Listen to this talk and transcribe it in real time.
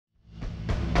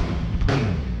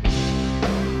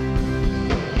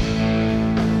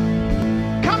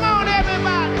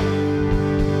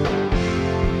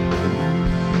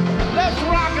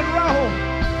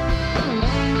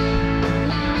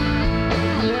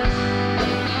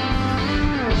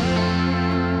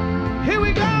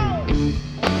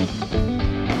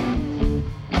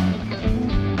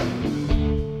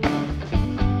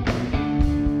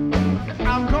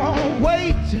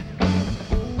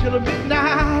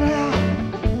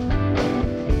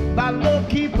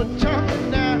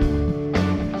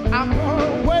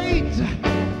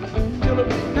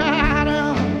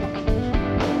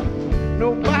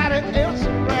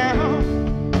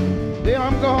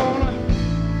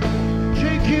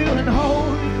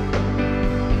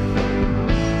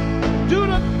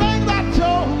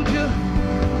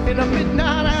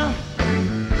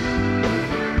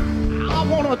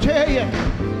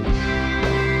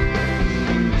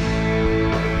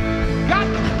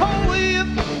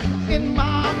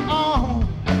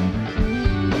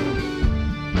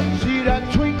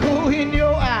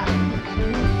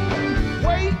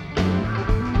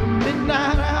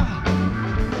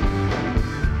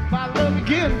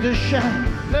begin to shine.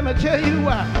 Let me tell you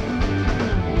why.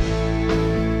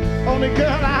 Only girl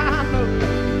I know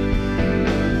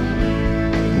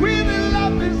really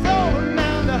love me so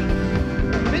now the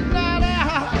midnight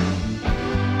hour.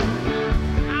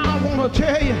 I wanna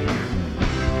tell you.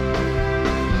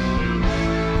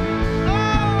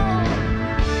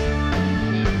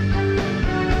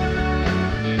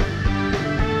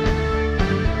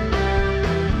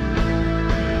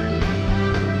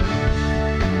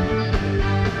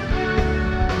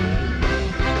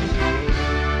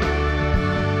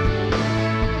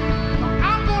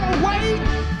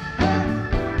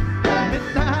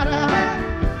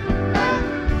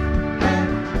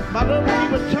 My little baby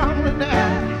was tumbling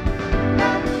down.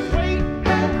 Wait,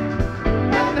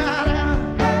 midnight hour.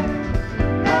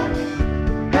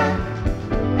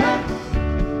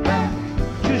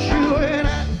 Just you and I.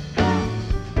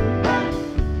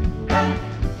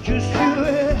 Just you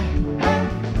and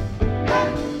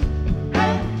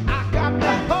I got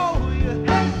to hold you.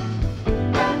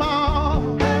 Come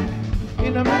on,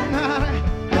 in the midnight hour.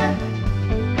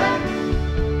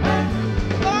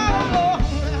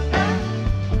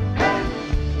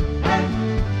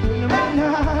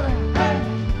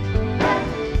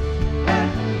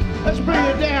 Let's bring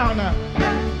it down now.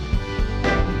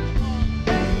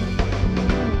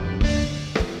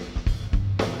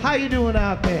 How you doing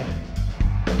out there?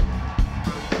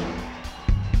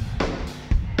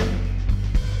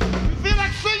 You feel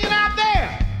like singing out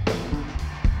there?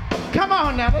 Come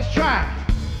on now, let's try.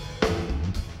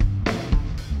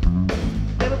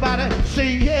 Everybody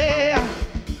say yeah.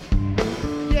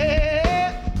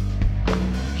 Yeah.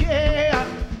 Yeah.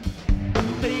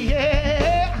 Say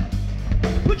yeah.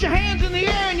 Put your hands in the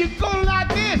air and you go like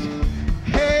this.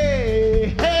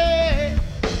 Hey, hey.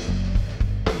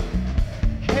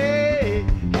 Hey,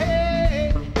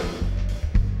 hey.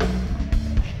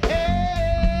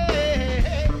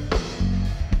 Hey.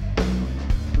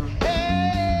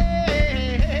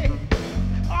 Hey.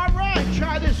 All right,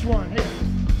 try this one here.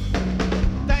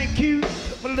 Thank you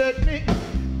for letting me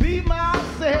be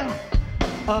myself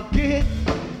again.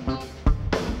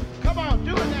 Come on,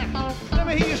 do it now. Let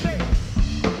me hear you say it.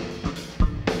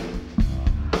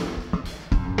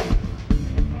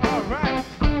 All right.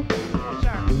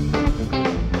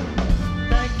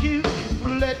 Thank you for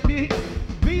letting me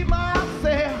be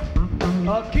myself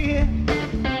again.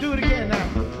 Do it again now.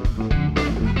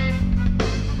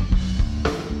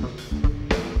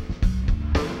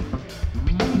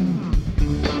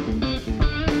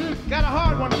 Got a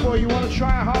hard one for you. Want to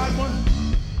try a hard one?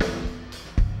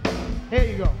 Here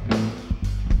you go.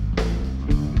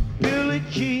 Billie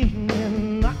Jean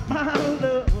and not my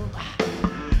love.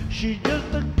 She's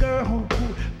just a girl who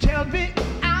tells me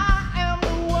I am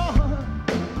the one.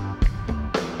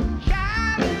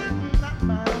 Child is not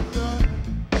my son.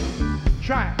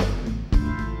 Try it.